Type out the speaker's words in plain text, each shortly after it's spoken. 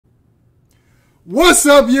What's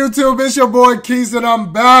up, YouTube? It's your boy Keys, and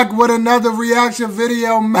I'm back with another reaction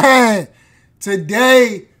video. Man,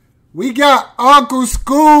 today we got Uncle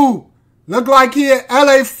Scoob. Look like he at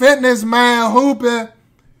LA Fitness, man, hooping.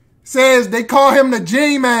 Says they call him the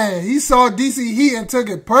G-Man. He saw DC Heat and took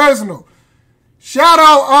it personal. Shout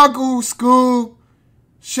out Uncle Scoob.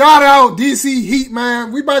 Shout out DC Heat,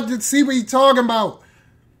 man. We about to see what he talking about.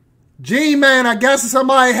 G-Man, I guess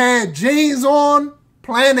somebody had jeans on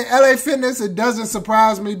playing in LA Fitness. It doesn't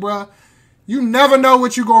surprise me, bro. You never know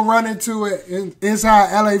what you're going to run into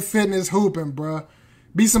inside LA Fitness hooping, bro.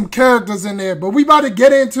 Be some characters in there. But we about to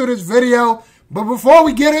get into this video. But before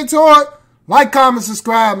we get into it, like, comment,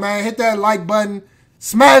 subscribe, man. Hit that like button.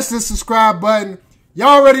 Smash the subscribe button.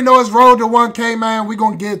 Y'all already know it's road to 1K, man. We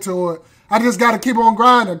going to get to it. I just got to keep on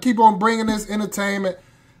grinding. Keep on bringing this entertainment.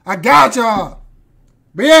 I got y'all.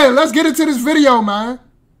 But yeah, let's get into this video, man.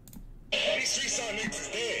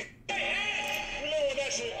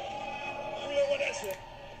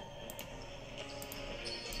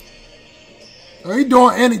 Oh, he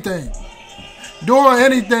doing anything. Doing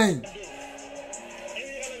anything.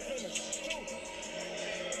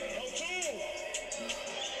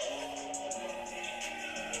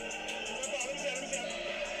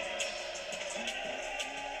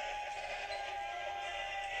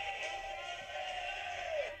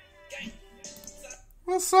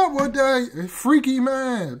 What's up with that freaky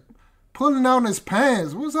man pulling down his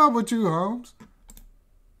pants? What's up with you, Holmes?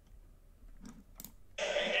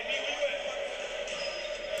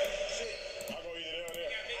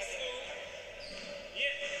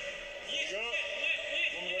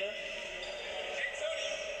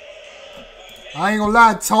 I ain't gonna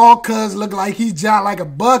lie, tall cuz look like he jacked like a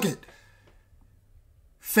bucket.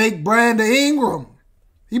 Fake Brandon Ingram.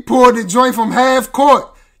 He pulled the joint from half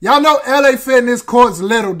court. Y'all know LA Fitness court's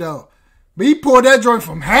little though. But he pulled that joint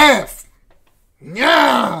from half.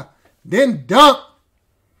 Yeah. Then dunk.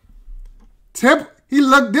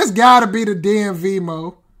 This gotta be the DMV,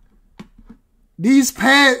 Mo. These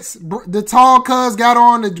pants the tall cuz got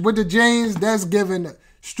on with the jeans, that's giving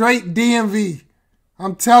straight DMV.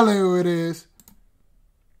 I'm telling you it is.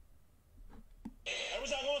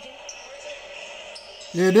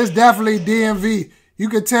 Yeah, this definitely DMV. You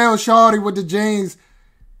could tell Shawty with the jeans.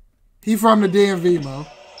 He from the DMV, Mo.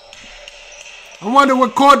 I wonder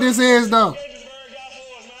what court this is, though.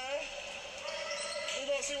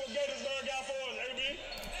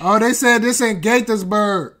 Oh, they said this ain't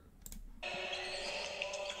Gaithersburg.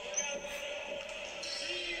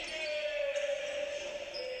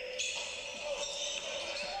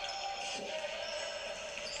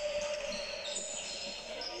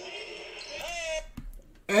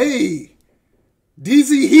 Hey, DC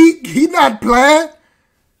Heat, he not playing.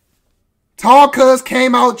 Tall cuz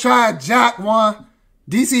came out, tried jack one.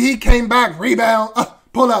 DC Heat came back, rebound,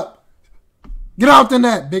 pull up. Get off the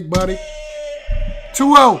net, big buddy.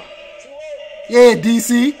 2-0. Yeah,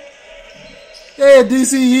 DC. Yeah,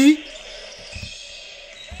 DC Heat.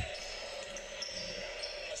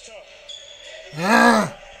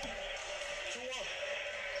 Ah.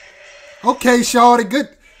 Okay, shawty, good.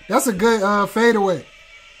 That's a good fadeaway.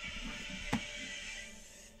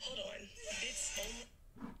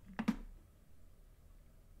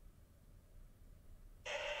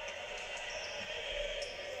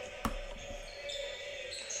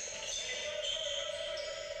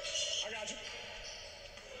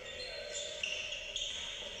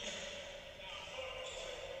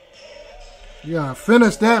 Yeah,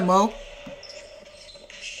 finish that, Mo.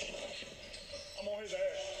 I'm on his ass.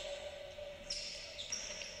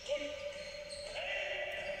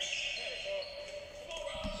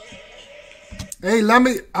 Hey,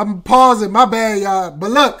 I'm pausing, my bad, y'all.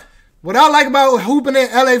 But look, what I like about hooping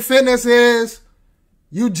in LA Fitness is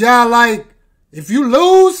you just like, if you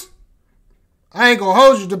lose, I ain't gonna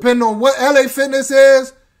hold you. Depending on what LA Fitness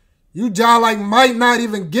is, you just like might not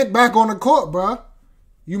even get back on the court, bro.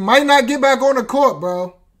 You might not get back on the court,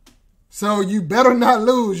 bro. So you better not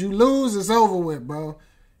lose. You lose, it's over with, bro.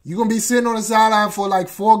 You're going to be sitting on the sideline for like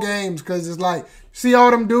 4 games because it's like, see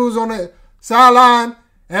all them dudes on the sideline?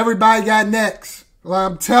 Everybody got necks. Well,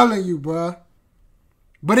 I'm telling you, bro.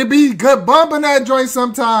 But it be good bumping that joint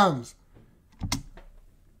sometimes.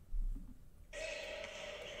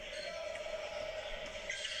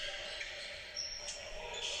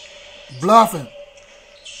 Bluffing.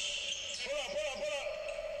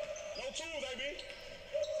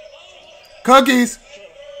 Cookies.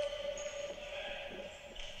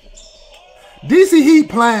 DC Heat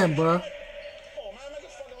playing, bro.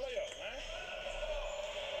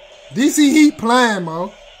 DC Heat playing,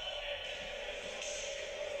 Mo.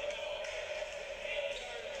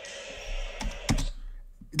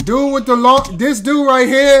 Dude with the long, this dude right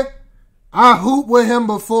here, I hooped with him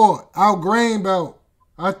before. Our grain belt,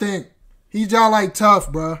 I think. He just like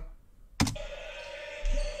tough, bruh.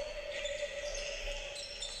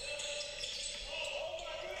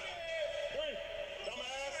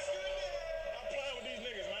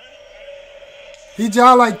 He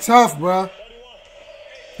just like tough, bruh.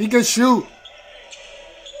 He can shoot.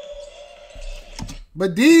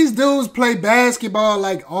 But these dudes play basketball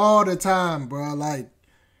like all the time, bruh. Like,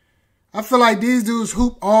 I feel like these dudes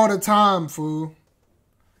hoop all the time, fool.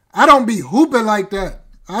 I don't be hooping like that.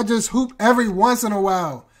 I just hoop every once in a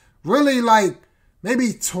while. Really, like,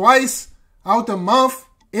 maybe twice out the month.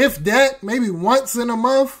 If that, maybe once in a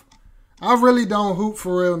month. I really don't hoop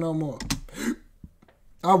for real no more.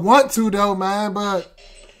 I want to, though, man, but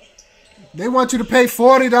they want you to pay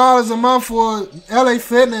 $40 a month for LA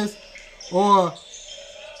Fitness or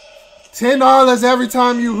 $10 every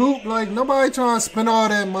time you hoop. Like, nobody trying to spend all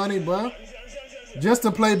that money, bro, just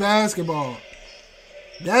to play basketball.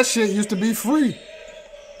 That shit used to be free.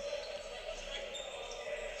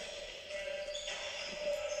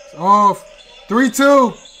 It's off.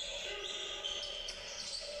 3-2.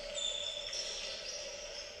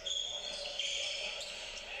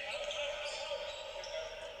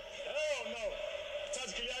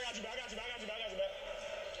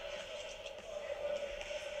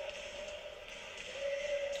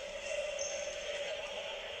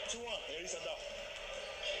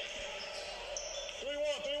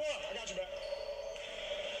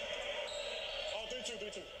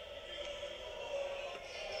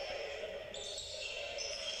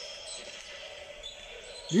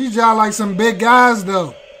 These y'all like some big guys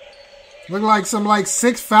though. Look like some like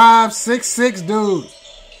 6'5", 6'6" dudes.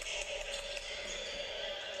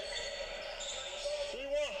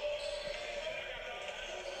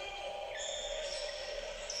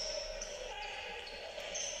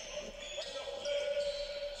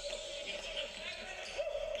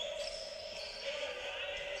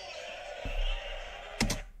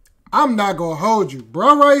 I'm not gonna hold you,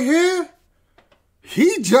 bro. Right here,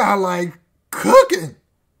 he just like cooking.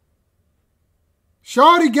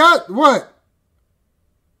 Shorty got what?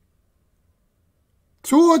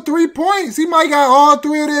 2 or 3 points. He might got all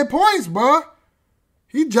 3 of their points, bro.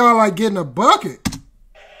 He just like getting a bucket.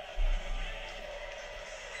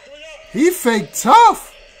 He fake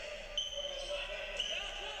tough.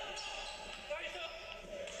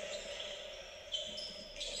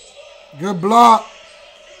 Good block.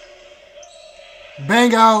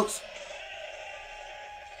 Bang outs.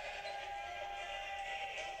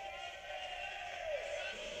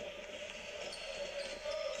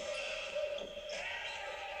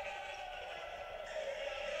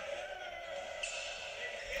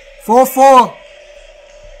 Four. 5-3. 5-4.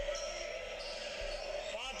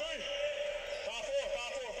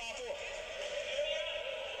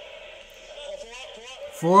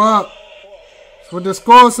 4 up. That's what the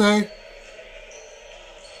score say.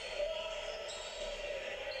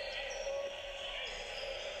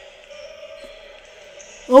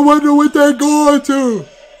 I wonder what they're going to.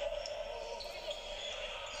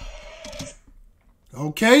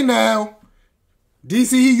 Okay, now.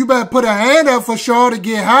 DCE, you better put a hand up for Shaw to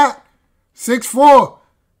get hot. 6'4".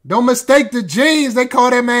 Don't mistake the jeans. They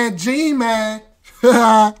call that man Gene Man.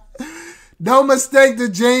 Don't mistake the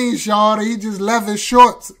jeans, Shaw. He just left his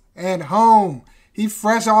shorts at home. He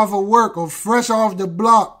fresh off of work or fresh off the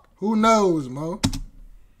block. Who knows, Mo?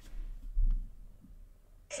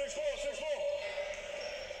 6-4.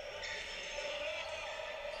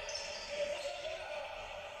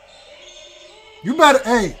 You better,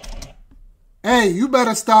 hey, you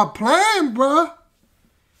better stop playing, bruh.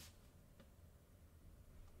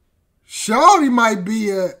 Shorty might be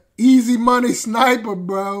a easy money sniper,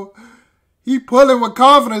 bro. He pulling with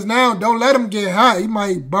confidence now. Don't let him get hot. He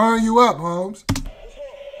might burn you up, Holmes.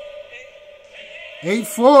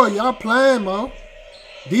 8-4. Y'all playing, Mo.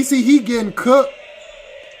 DC, he getting cooked.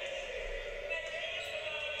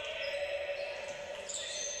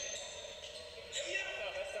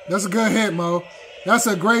 That's a good hit, Mo. That's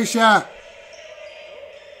a great shot.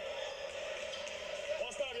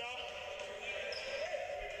 One stop, y'all.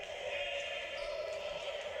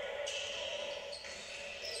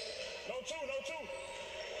 No two.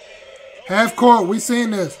 Half court, we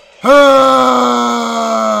seen this.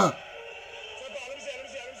 Ha!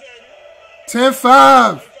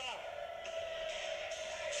 10-5.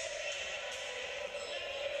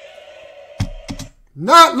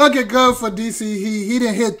 Not looking good for DC. He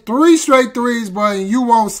done hit 3 straight threes, boy, and you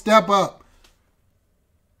won't step up.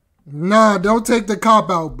 Nah, don't take the cop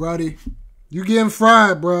out, buddy. You getting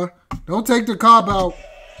fried, bro. Don't take the cop out.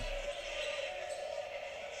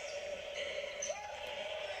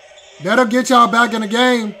 That'll get y'all back in the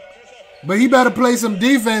game. But he better play some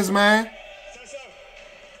defense, man.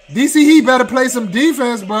 DC Heat better play some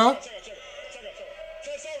defense, bro.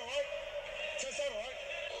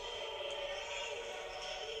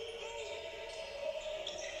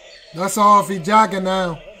 That's all if he jacking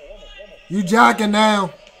now. You jacking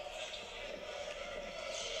now.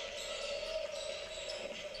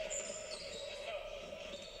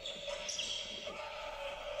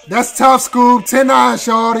 That's tough, Scoob. 10-9,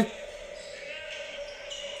 shorty.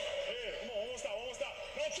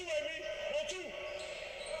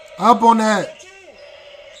 Up on that.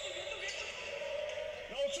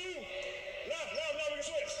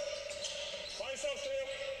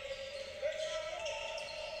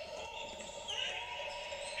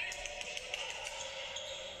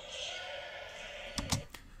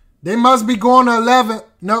 They must be going to 11,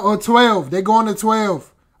 no, or 12. They going to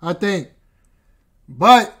 12, I think.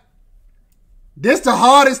 But this the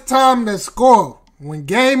hardest time to score. When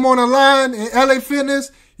game on the line in LA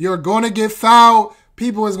Fitness, you're going to get fouled.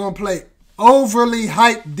 People is going to play overly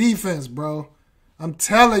hyped defense, bro. I'm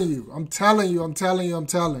telling you. I'm telling you. I'm telling you. I'm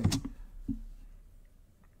telling you.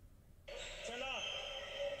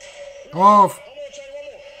 Off.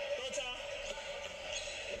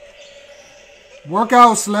 Work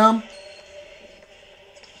out, Slim.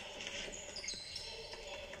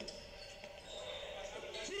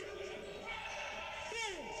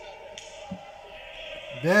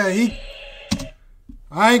 Yeah,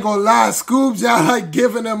 I ain't gonna lie, Scoob's out like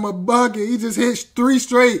giving him a bucket. He just hit 3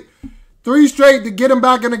 straight. 3 straight to get him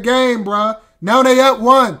back in the game, bro. Now they up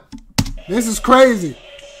 1. This is crazy.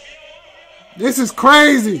 This is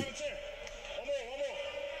crazy.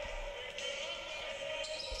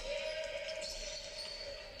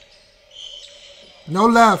 No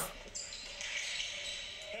left.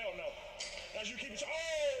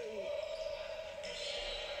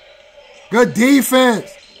 Good defense.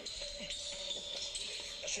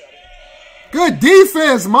 Good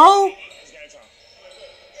defense, Mo. Yeah.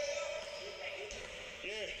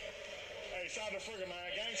 Hey, shout out to Frigga, man.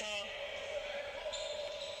 Game time.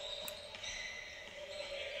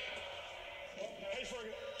 Hey,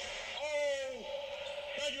 Frigga. Oh,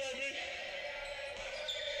 thank you, AB.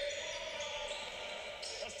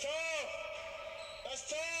 That's tough. That's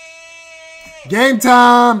tough. Game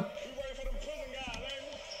time.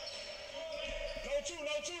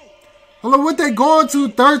 Hello, what they going to?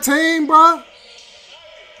 13, bro?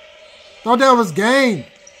 Thought that was game.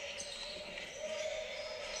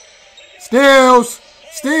 Steals.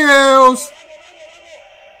 Steals.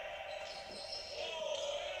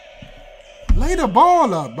 Lay the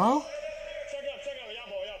ball up, bro.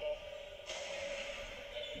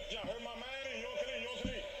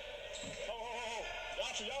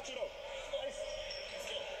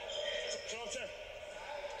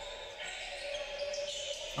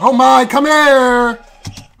 Oh my, come here.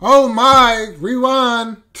 Oh my,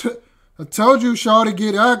 rewind. I told you, Shaw, to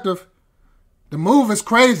get active. The move is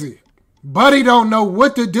crazy. Buddy don't know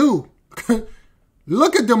what to do.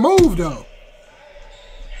 Look at the move, though.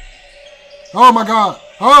 Oh my God.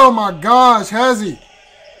 Oh my gosh, has he?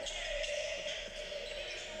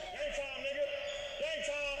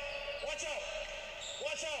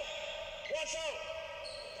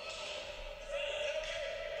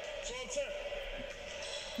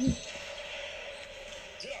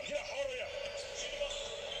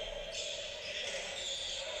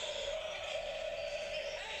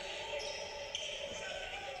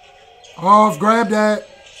 Off, grab that.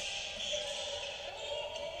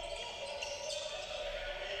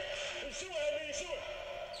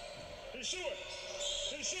 He's shooting.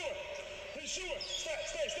 He's shooting. Stay.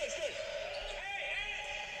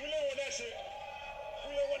 We live with that shit.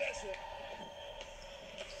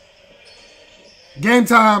 Game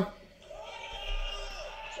time.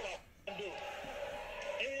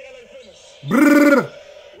 Brrr.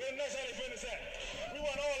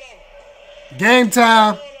 Game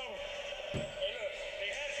time.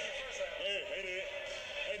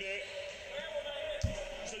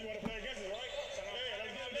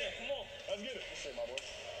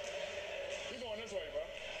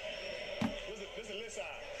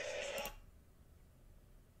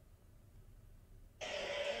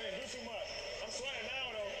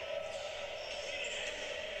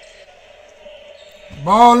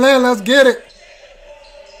 Ball in, let's get it.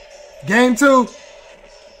 Game 2. Block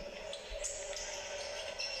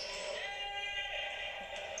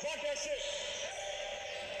that shit.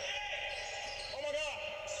 Oh my God.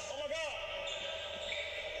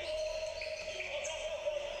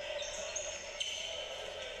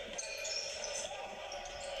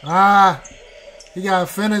 Ah, he gotta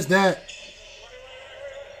finish that.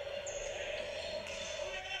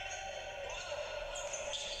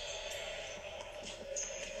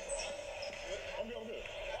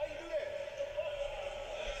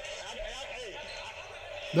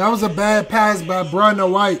 That was a bad pass by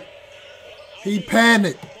Brandon White. He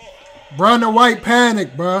panicked. Brandon White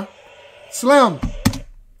panicked, bruh. Slim,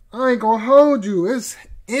 I ain't gonna hold you. It's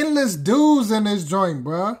endless dudes in this joint,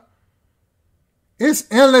 bruh. It's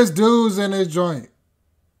endless dudes in this joint.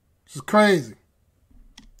 It's crazy.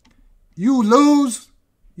 You lose,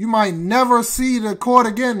 you might never see the court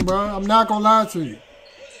again, bruh. I'm not gonna lie to you.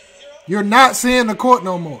 You're not seeing the court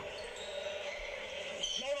no more.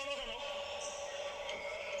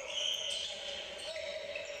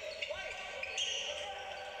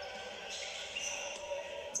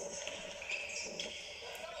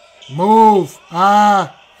 Move.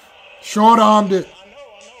 Short-armed it.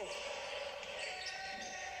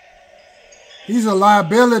 He's a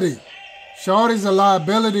liability. Shorty's a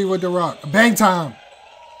liability with the rock. Bang time.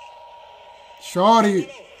 Shorty.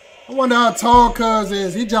 I wonder how tall Cuz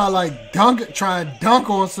is. He just like try and dunk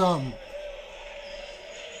on something.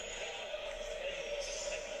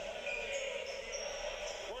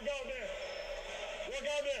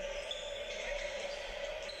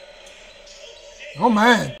 Oh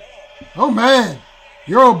man. Oh man.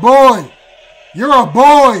 You're a boy. You're a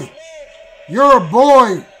boy. You're a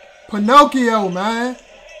boy. Pinocchio, man.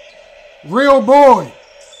 Real boy.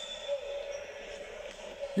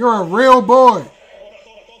 You're a real boy.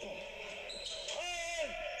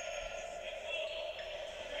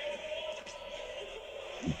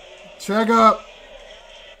 Check up.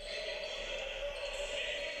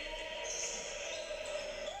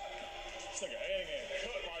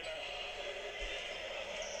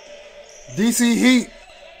 DC Heat,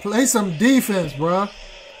 play some defense, bruh.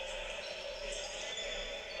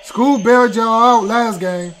 Scoob bailed y'all out last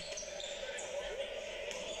game.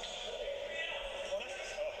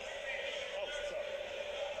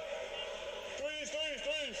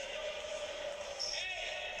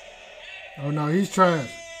 Oh no, he's trash.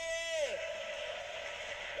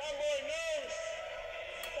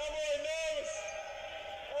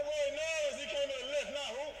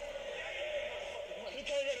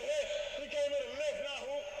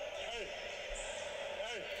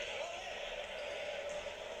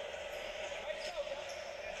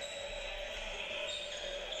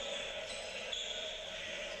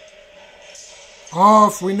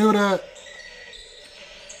 Off, we knew that.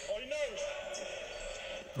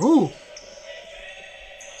 Ooh.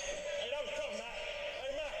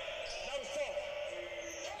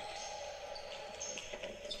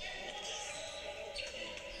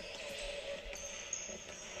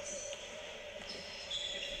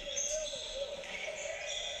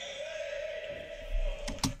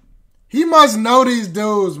 He must know these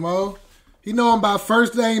dudes, Mo. He know them by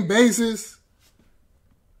first name basis.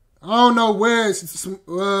 I don't know where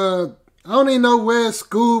I don't even know where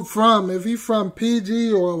Scoob from. If he from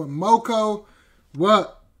PG or Moco,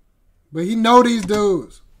 what? But he know these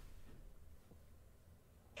dudes.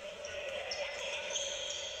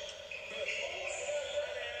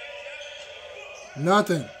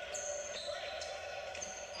 Nothing.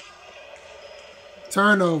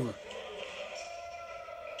 Turnover.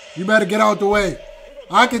 You better get out the way.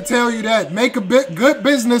 I can tell you that. Make a good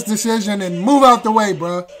business decision and move out the way,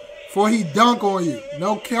 bruh. Before he dunk on you.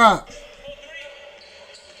 No cap.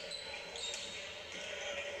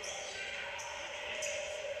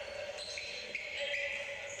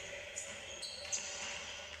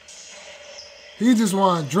 He just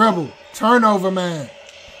want to dribble. Turnover man.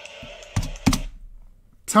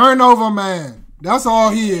 Turnover man. That's all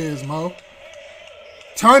he is, Mo.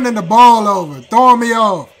 Turning the ball over. Throwing me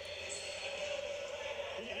off.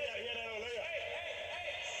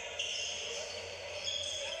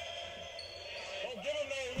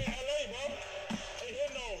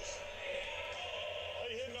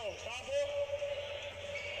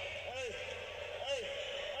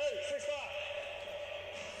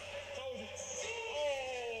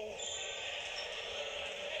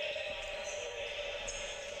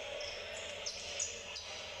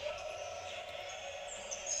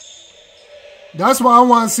 That's why I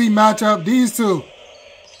want to see match up these two.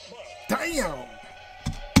 Damn.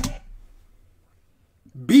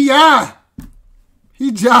 B.I.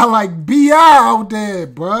 He just like B.I. out there,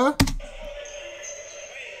 bruh.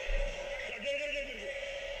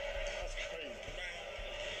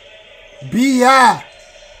 B.I.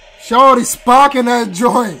 Shorty sparking that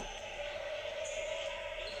joint.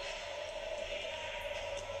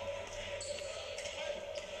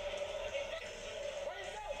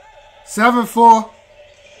 Seven, 4.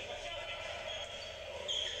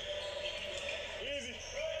 Easy.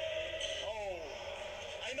 Oh.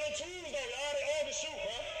 Ain't no twos though, y'all. They all to shoot,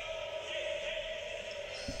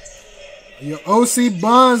 bro. Your OC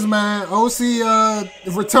Buns, man. OC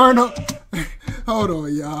return Hold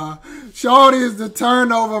on, y'all. Shorty is the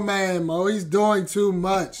turnover man, Mo. He's doing too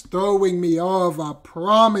much. Throwing me off, I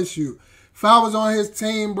promise you. If I was on his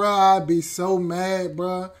team, bro, I'd be so mad,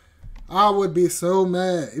 bro. I would be so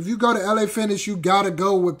mad. If you go to LA Fitness, you gotta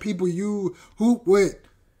go with people you hoop with.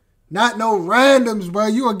 Not no randoms, bro.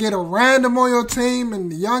 You will get a random on your team,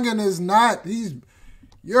 and the youngin is not.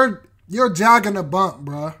 You're jogging a bump,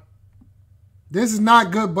 bro. This is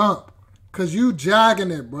not good bump. Cause you jogging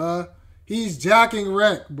it, bro. He's jacking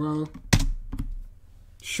wreck, bro.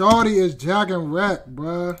 Shorty is jacking wreck,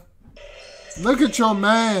 bro. Look at your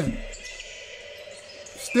man.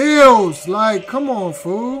 Steals, like, come on,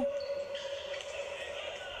 fool.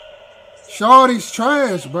 Shorty's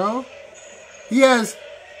trash, bro. He has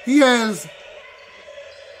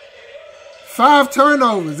 5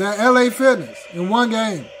 turnovers at LA Fitness in one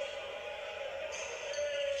game.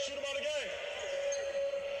 Shoot him out the game.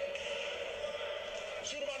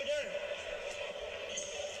 Shoot him out the game.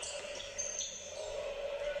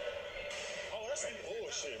 Oh, that's some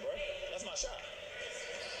bullshit, bro. That's my shot.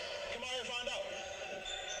 Come out here and find out.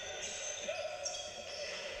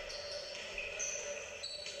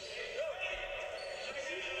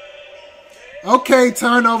 Okay,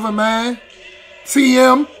 turnover, man.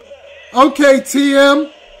 TM. Okay, TM.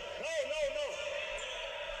 No.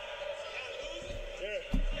 Yeah.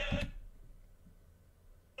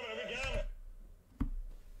 We got him.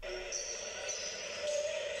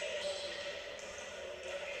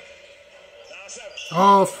 9-7.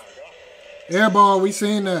 Off. Air ball, we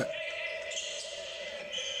seen that.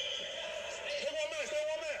 Stay one man.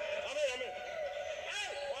 I'm in. Hey,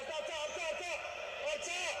 watch top. On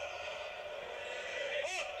top.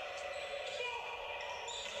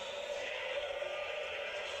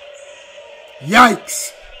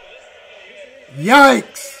 Yikes.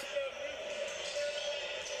 Yikes.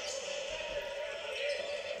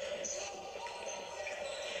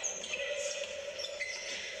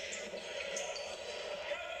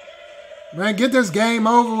 Man, get this game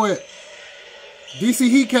over with. DC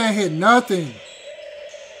Heat can't hit nothing.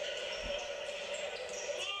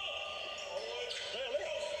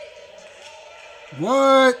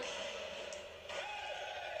 What?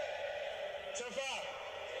 10-5.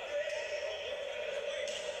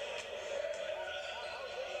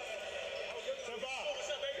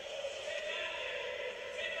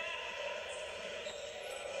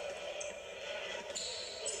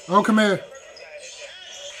 Oh, come here.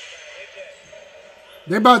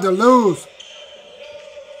 They about to lose.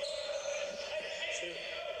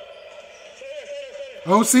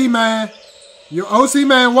 OC man. Your OC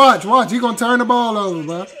man, watch. He gonna turn the ball over,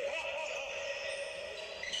 bro. Hell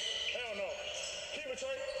no. Keep it, Trey.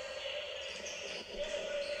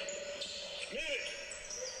 Need it.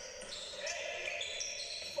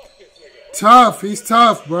 Fuck this nigga. Tough. He's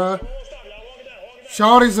tough, bro. Won't stop, y'all. Walk it down.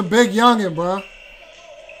 Shorty's a big youngin', bro.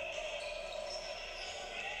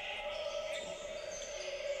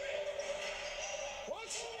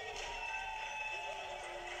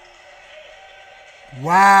 What?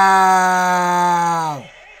 Wow.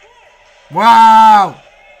 Wow.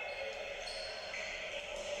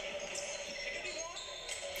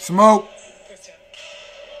 Smoke. 12-8.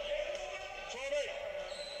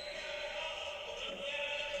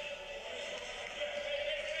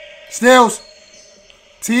 Stills.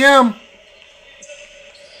 TM.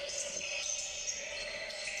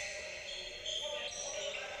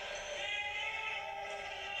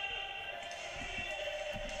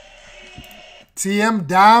 TM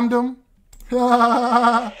dimed him. These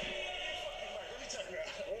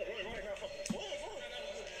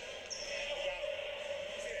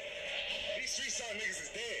street side niggas is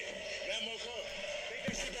dead. That more come. Take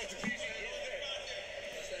that shit back to PG.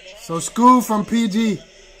 So Scoob from PG. Hey, man.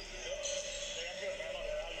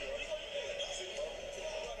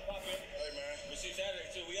 We see Saturday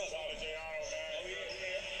too. We out. Solid JR, man.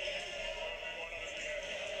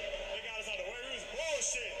 They got us out the way. We was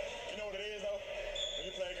bullshit. You know what it is, though? When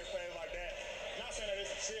you play against players like that, I'm not saying that it's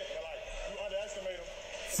some shit, but like, you underestimate them.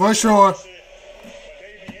 For sure. Shit. But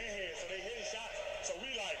they be in here, so they hitting shots. So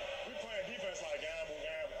we playing defense like gamble.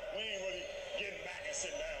 We ain't really getting back and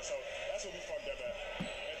sitting down. So that's what we fucked up at.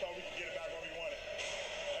 They thought we could get it back when we wanted.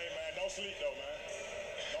 Hey, man, don't sleep, though, man.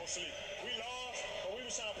 Don't sleep. We lost, but we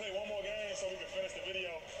was trying to play one more game so we could finish the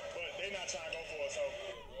video, but they not trying to go for it, so.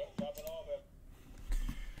 Drop it off, man.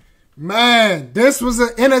 Man, this was an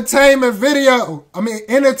entertainment video. I mean,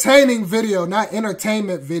 entertaining video, not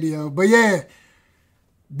entertainment video. But yeah,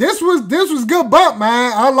 this was good bump,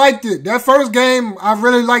 man. I liked it. That first game, I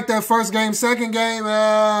really liked that first game. Second game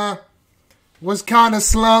was kind of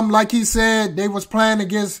slum. Like he said, they was playing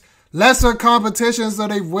against lesser competition, so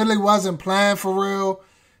they really wasn't playing for real.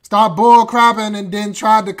 Start bull crapping and then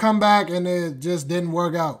tried to come back and it just didn't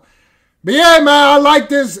work out. But yeah, man, I like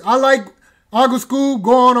this. I like Uncle Scoob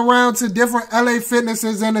going around to different LA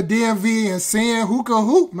fitnesses in the DMV and seeing who can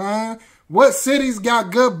hoop, man. What cities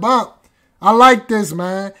got good bump? I like this,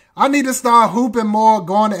 man. I need to start hooping more,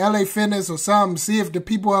 going to LA Fitness or something, see if the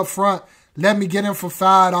people up front let me get in for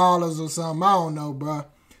 $5 or something. I don't know, bro.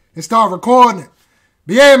 And start recording it.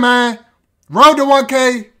 But yeah, man, road to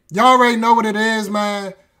 1K. Y'all already know what it is,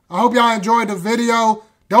 man. I hope y'all enjoyed the video.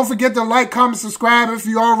 Don't forget to like, comment, subscribe if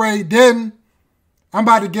you already didn't. I'm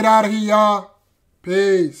about to get out of here, y'all.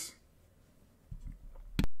 Peace.